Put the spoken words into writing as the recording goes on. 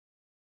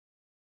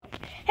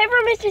Hey,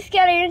 from Mr.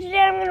 Skelly, and today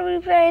I'm going to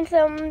be playing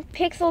some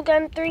Pixel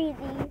Gun 3D.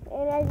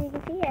 And as you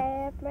can see, I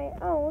have my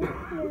own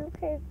little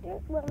character.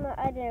 Well, no,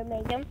 I didn't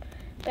make him,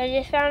 but I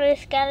just found a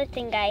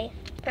skeleton guy.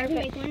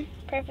 Perfect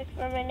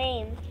for my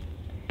name.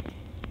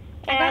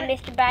 And I'm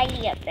Mr.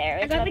 Baggy up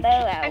there with my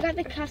bow out. I got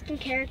the custom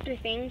character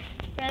thing.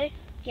 Really?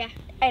 Yeah.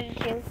 I did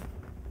too.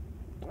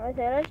 I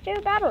said, let's do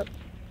a battle.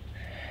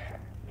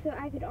 So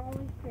I could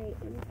always create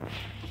them.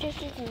 I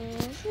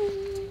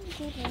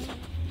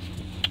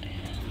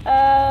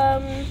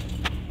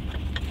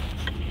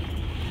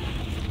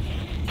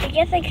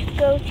guess I could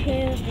go to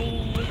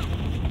the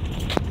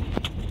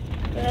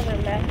whatever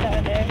map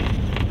out there.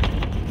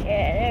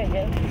 Yeah, there we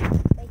go.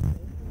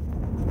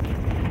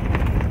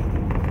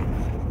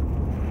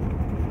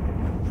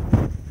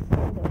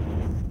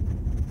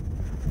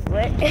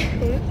 What?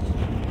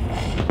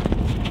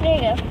 There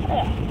you go.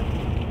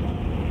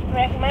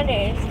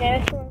 Recommended is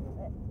snowstorm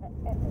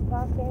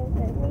pockets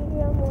and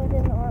medium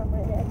wooden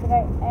armor. I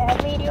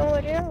have medium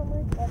wooden armor.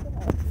 That's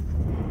enough.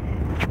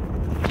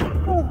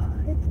 Oh,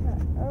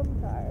 I'm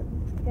tired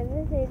because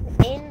this is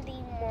in the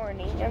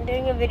morning. I'm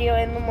doing a video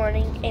in the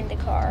morning in the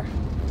car.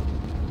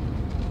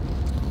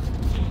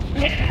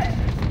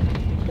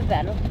 The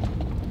battle.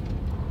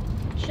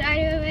 Should I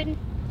do it?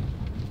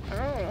 I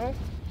don't know.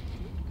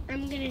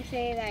 I'm gonna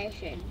say that I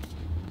should.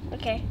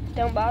 Okay,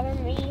 don't bother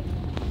me.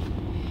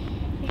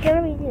 It's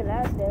gonna be too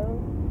loud though.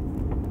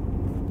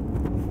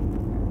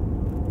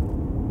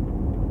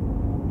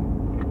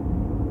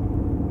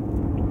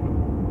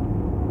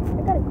 I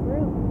got a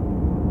group.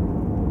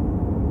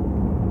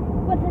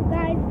 What's up,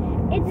 guys?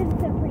 It's just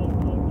a pretty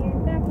here.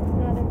 Back with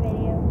another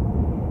video.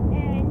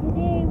 And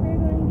today we're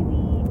going to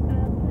be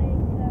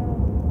playing some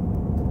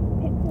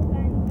Pixel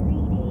Gun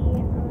 3D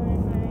on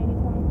my new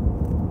phone.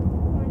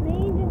 Let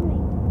me just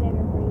make it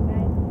bigger for you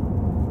guys.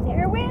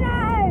 They're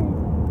winners!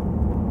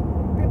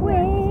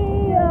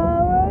 We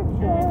are a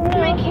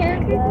my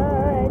character.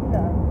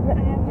 I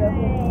have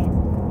my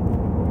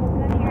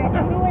gun here. I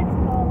don't know what it's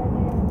called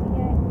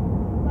yet.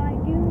 Well, I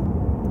do.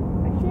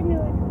 I should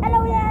know it.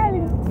 Hello, yeah.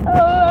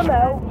 Oh, I'm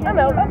out. I'm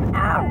out. I'm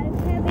out.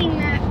 Having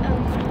that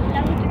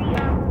level 3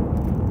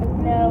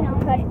 armor. No,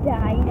 I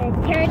died.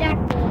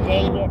 Pterodactyl.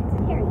 Dang it.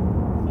 Harry.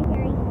 Hey,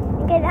 Harry.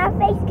 Okay, that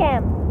face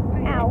cam.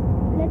 Alright, Ow.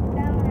 Let's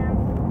battle now.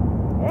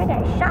 I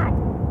got shot.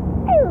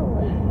 Ooh.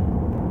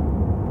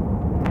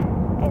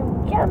 I'm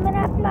jumping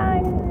up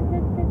line.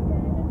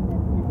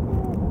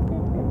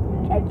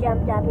 I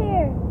jumped up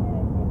here. I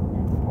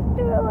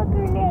threw a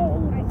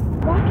grenade.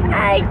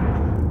 I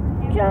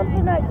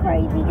jumping like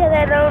crazy because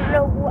I don't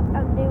know what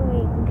I'm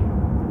doing.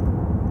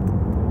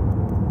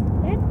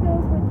 Let's go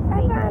for the I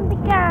found the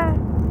guy.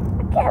 I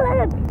kill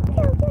him.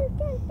 Kill him.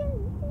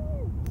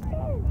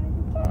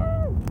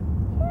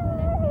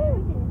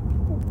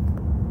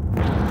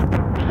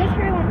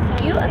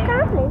 You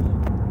accomplished.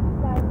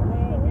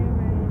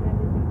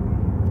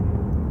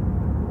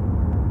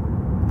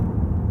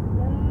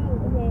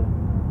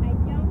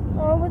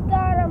 Oh, we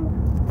got him.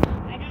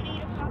 I don't need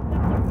to pop up the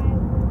fire. You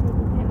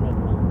can't make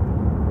me.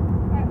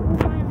 Alright, we're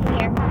finally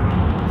here.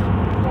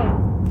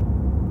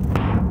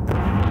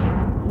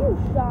 You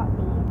shot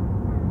me.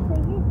 So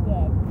you're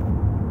dead.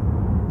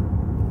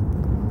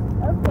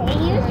 Okay,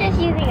 he was just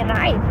using a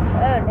knife.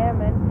 Oh, never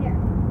mind. Here.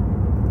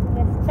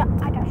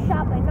 I got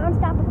shot by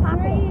non-stop Sorry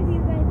apocalypse. if you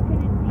guys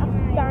couldn't see my...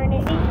 Darn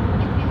it. If I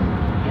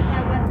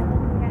wasn't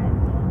looking at it.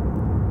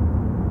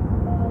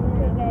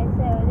 Okay, guys,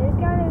 so this is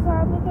kind of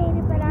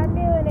complicated, but I'm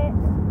doing it.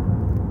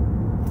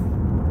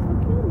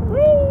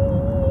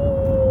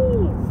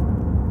 Whee!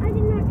 I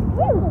did not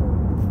kill.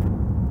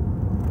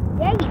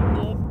 Yeah, you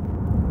did.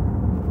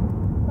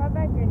 What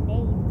about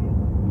grenade?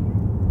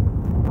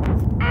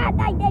 Ah,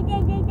 die.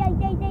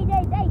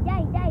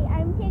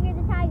 I'm Tigger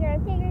the Tiger.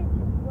 I'm Tigger.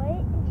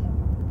 What?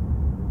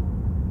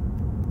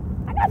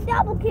 I got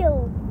double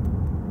killed.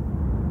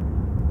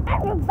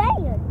 I'm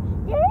revenge.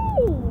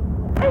 Dang.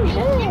 I'm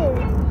good.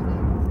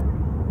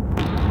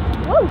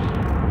 Woo.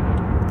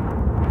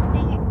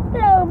 Dang it.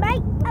 Hello,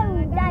 mate. I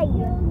Oh, got die.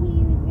 killed.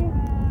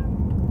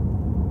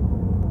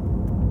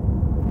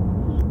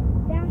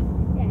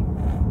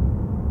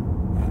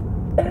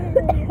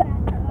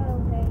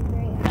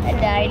 I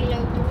died.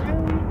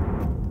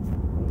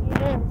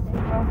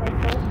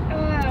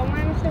 Why am I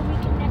so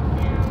weak and neck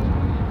down?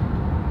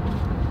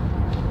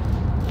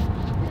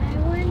 I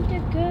want to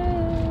go.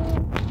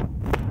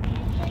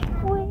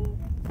 We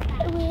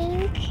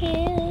will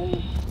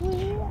kill.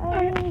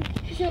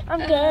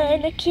 I'm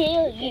gonna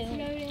kill you.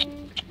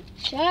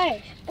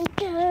 Shush. I'm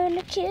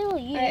gonna kill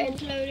you.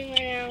 It's loading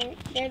right now.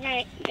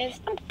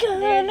 I'm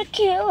gonna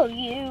kill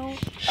you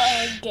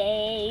all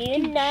day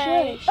and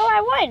night. Shush. Oh,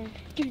 I won.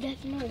 Dude,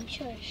 that's annoying.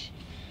 Shush.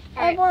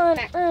 I won.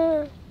 back.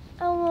 I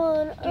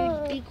won.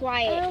 Dude, be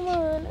quiet. I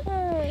won.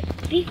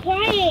 Be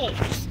quiet.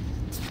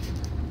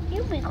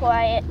 You be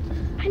quiet.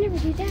 I never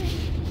do that.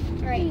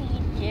 Alright.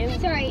 You do.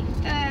 Sorry.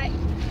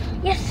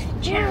 Yes,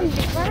 jam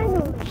the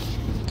finals.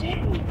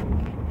 Dang.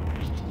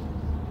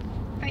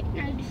 Alright,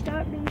 now just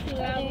stop being too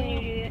loud when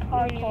you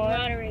Hardcore.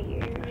 moderate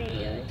your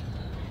videos.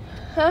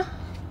 Huh?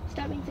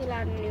 Stop being so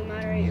loud in the new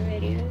moderator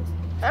videos.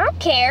 I don't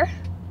care.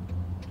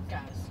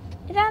 Guys.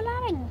 Is that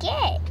allowed to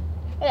get?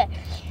 Okay.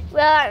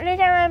 Well, this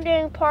time I'm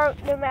doing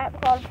the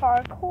map called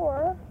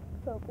Parkour.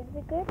 Hope it's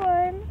a good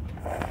one.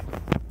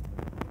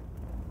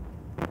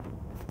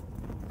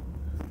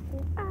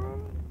 I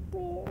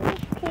will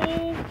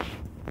kiss.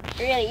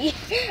 Really?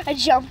 I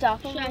jumped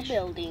off of a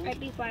building. Alright,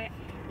 be quiet.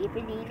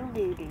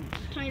 Yippee-doodle-doo-doo.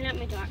 Tony, let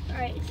me talk.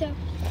 Alright, so,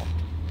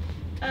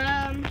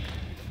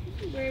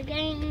 we're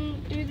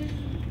getting through this,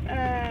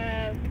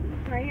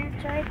 right here.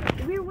 Sorry.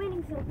 We're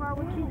winning so far,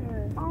 which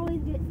is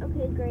always good.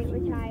 Okay, great,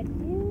 we're tied.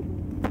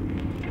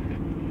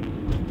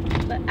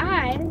 But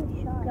I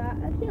got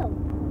a kill.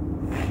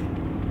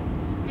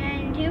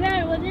 And too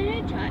bad it wasn't a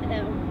headshot,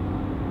 though.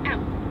 Ow.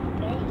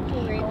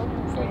 Great.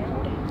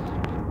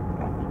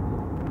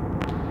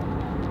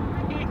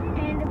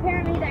 And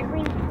apparently that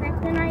green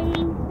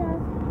kryptonite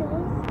stuff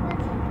kills.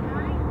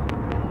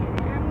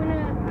 I'm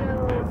gonna go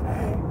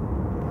here.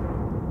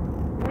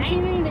 I'm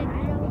shooting the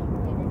drill.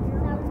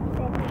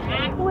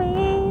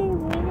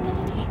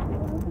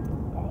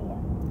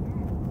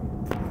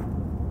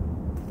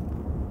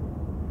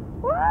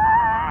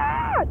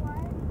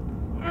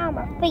 Ow,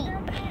 my feet.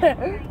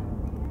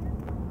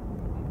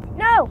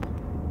 No!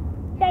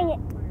 Dang it.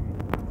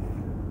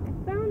 I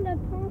found a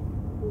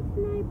Thompson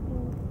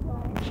sniping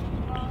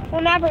spot.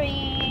 Well, never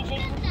easy.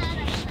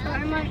 I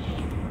might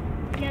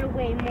get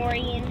away more,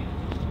 Ian.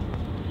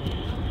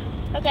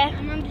 Okay.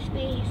 I'm on the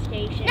space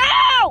station.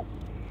 No!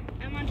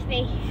 I'm on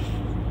space.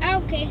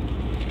 Okay.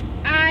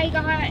 I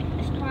got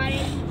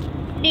spotted.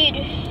 Dude,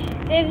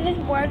 there's this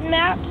word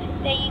map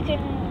that you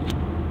can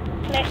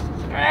click.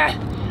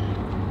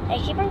 They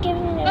keep on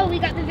giving me Oh, we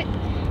got the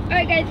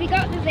Alright guys, we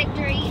got the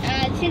victory.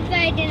 Since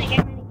I didn't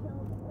get many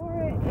kills,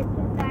 or it's just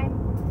I'm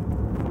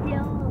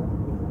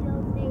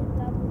still stays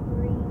level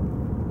 3.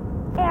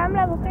 Hey, I'm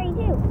level 3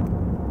 too.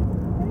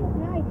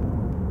 Nice.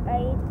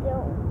 I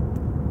don't.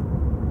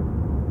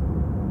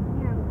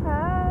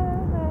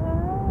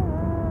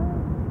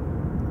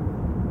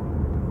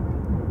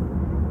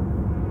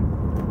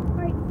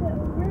 Alright, so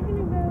we're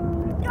gonna go.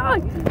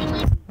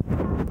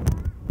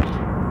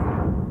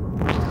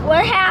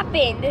 What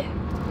happened?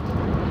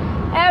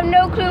 I have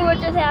no clue what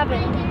just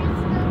happened.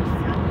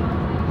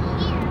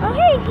 Oh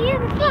hey, he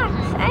has a fox.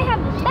 I have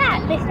a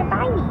bat, Mr.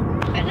 Bitey.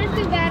 Let's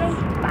do battle.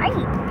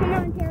 Bite. Come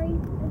on, Terry.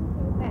 Let's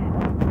do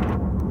battle.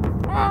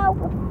 Oh,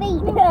 my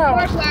feet.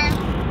 Barbed wire.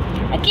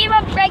 I keep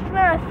on breaking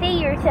my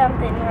feet or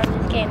something on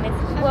this game.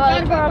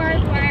 Barbed wire.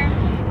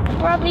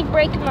 Probably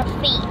breaking my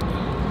feet.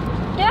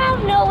 Do I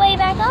have no way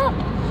back up?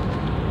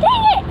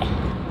 Dang it!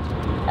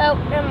 Oh,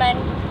 never mind.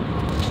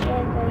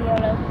 There's the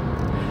YOLO.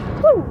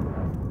 Woo!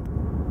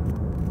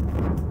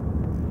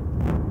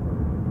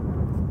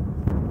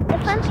 The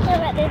fun thing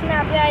about this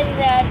map, guys, is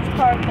that it's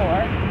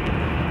parkour.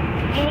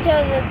 Even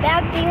though the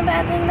bad thing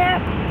about this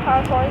map,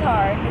 parkour is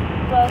hard.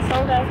 Well,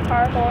 sometimes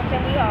parkour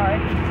can be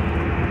hard.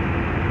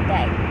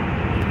 Dang.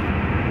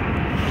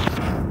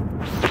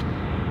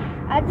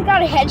 I just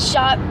got a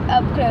headshot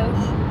up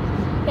close.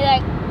 He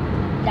like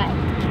died.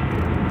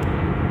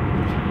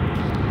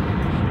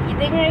 You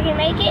think I can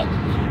make it?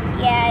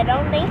 Yeah, I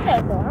don't think so,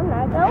 so I'm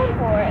not going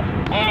for it.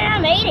 And I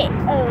made it.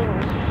 Oh.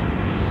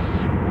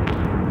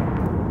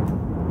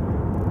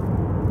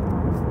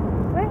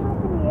 What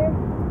happened here?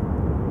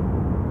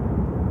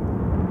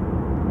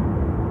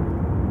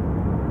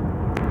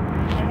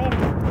 I'm in.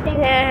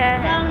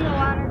 Down in the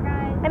water,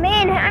 guys. I'm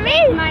in.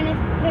 Minus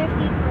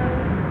 50 for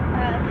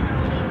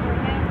penalty for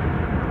him.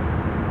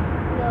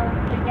 Well,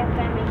 I guess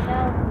by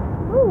myself.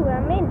 Ooh,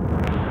 I'm in.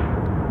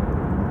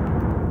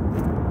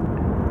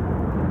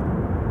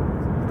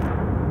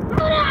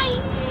 How did I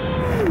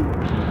win?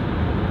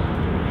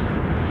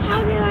 How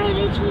did I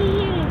literally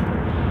win?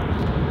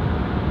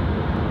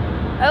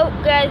 Oh,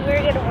 guys,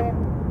 we're gonna win.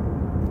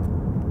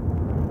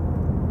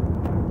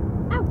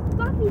 Ow,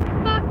 Buffy,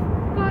 fuck.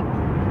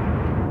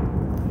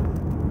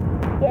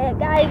 Yeah,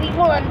 guys, we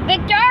won.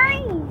 Victory!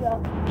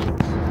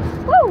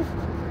 Woo!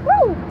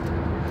 Woo!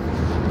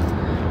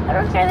 I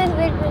don't care this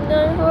video's been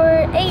going for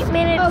 8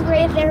 minutes. Oh,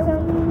 great, there's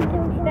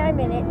 9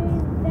 minutes.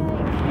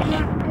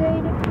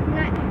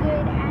 Not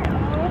good at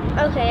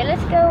all. Okay,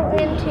 let's go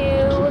into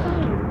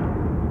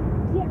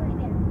Yeah, right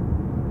there.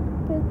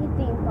 Spooky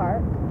Theme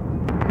Park.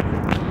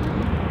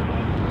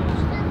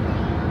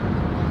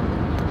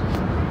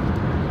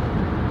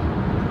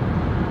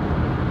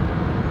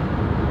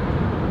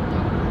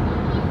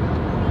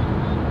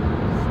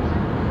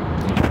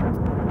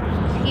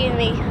 Excuse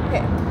me.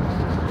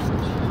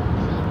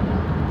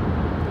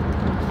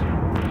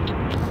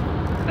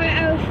 I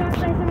was shot by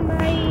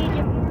somebody.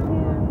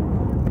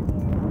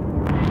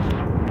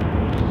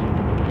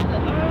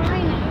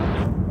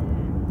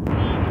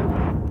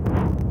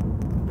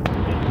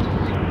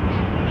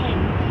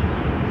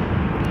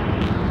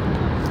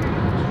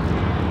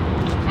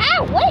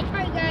 Ow, wait!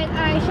 Alright guys,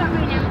 I shot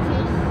my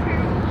nemesis.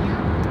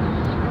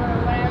 Or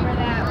whatever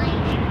that was.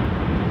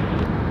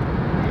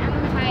 I'm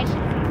gonna hide.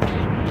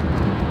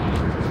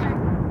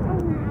 Oh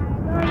my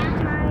god,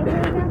 my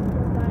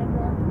helicopter's gotta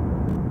go.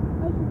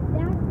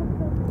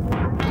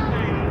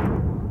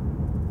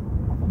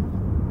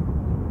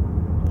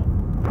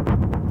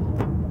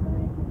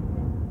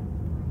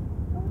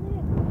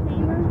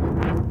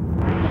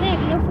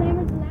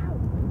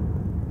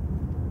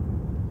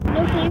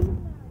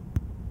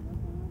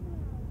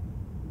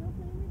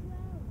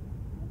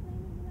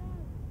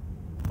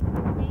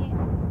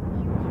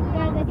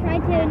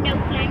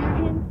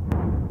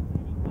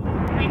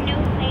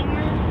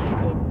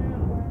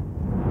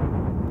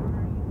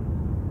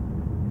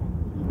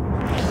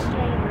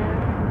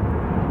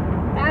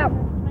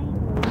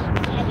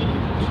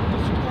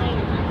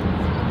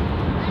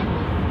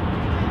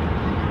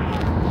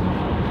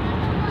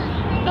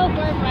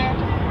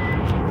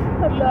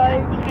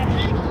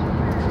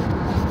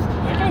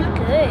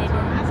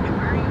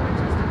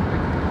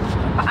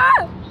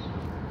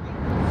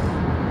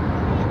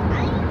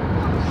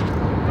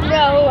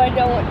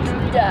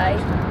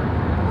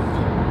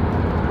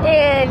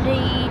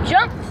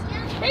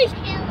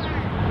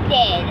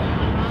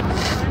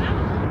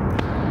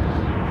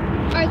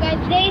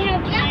 they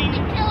have Jack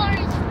the Killer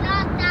is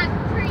not that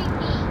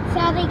creepy.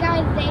 Sadly,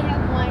 guys, they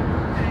have won.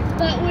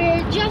 But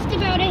we're just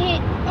about to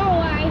hit. Oh,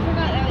 I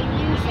forgot that was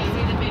you.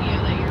 See the video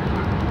that you're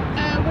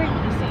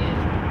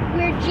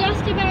We're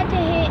just about to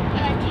hit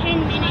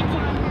 10 minutes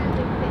on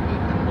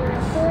the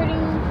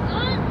recording.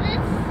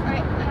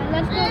 Alright,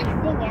 let's go.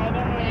 Dang it, I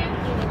don't know how to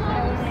do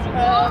this.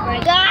 Oh my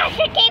gosh,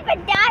 I keep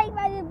dying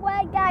by this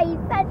one guy.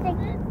 He's such an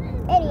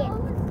idiot.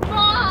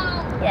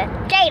 Yeah,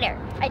 Jader,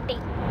 I think.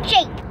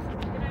 Jade.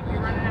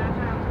 You're running out of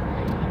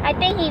time. I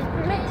think he's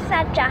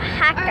such a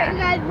hacker. Alright,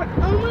 guys, we're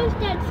almost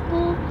at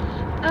school.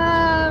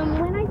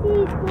 When I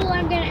see school,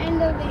 I'm gonna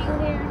end the video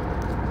here.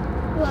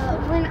 Well,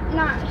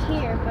 not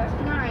here, but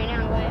not right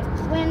now. But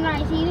when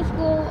I see the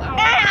school, Come on!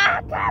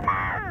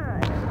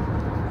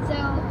 so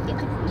if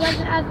it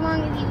wasn't as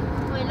long as you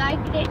would like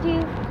it to,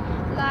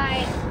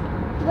 like,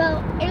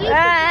 well, at least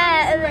it's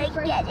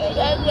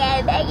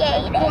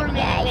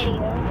 4-minute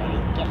video.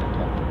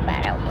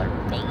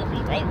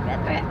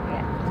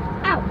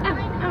 Ow, I'm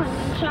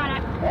getting shot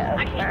at. Oh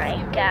my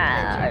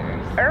god.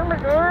 Oh my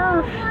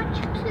gosh.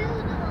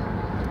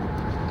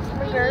 Oh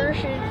my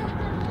gosh.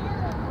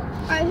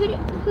 Alright, who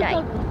Die.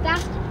 goes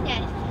fast?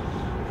 Yes.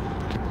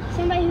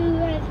 Somebody who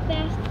has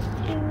fast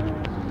to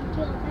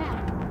kill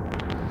fast.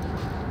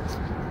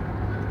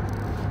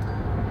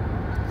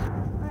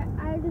 Alright,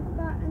 I just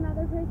got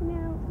another person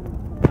out.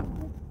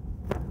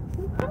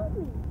 Who killed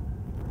me?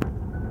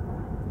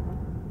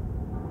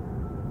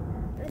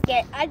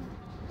 Okay, I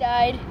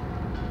died.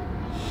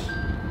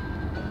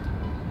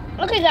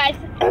 Okay, guys.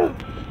 I'm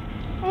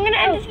gonna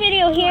end this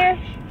video here.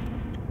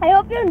 I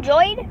hope you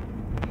enjoyed.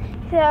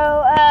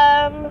 So,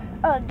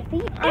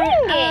 defeat.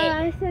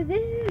 Dang it. So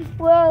this is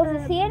We'll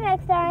see you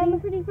next been time.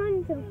 pretty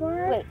fun so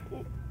far. Wait,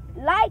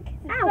 like,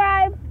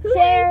 subscribe, Who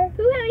share,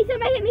 Who hit me?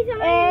 Somebody hit me.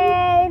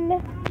 and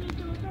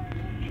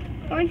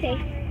Go and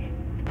safe.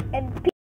 and peace.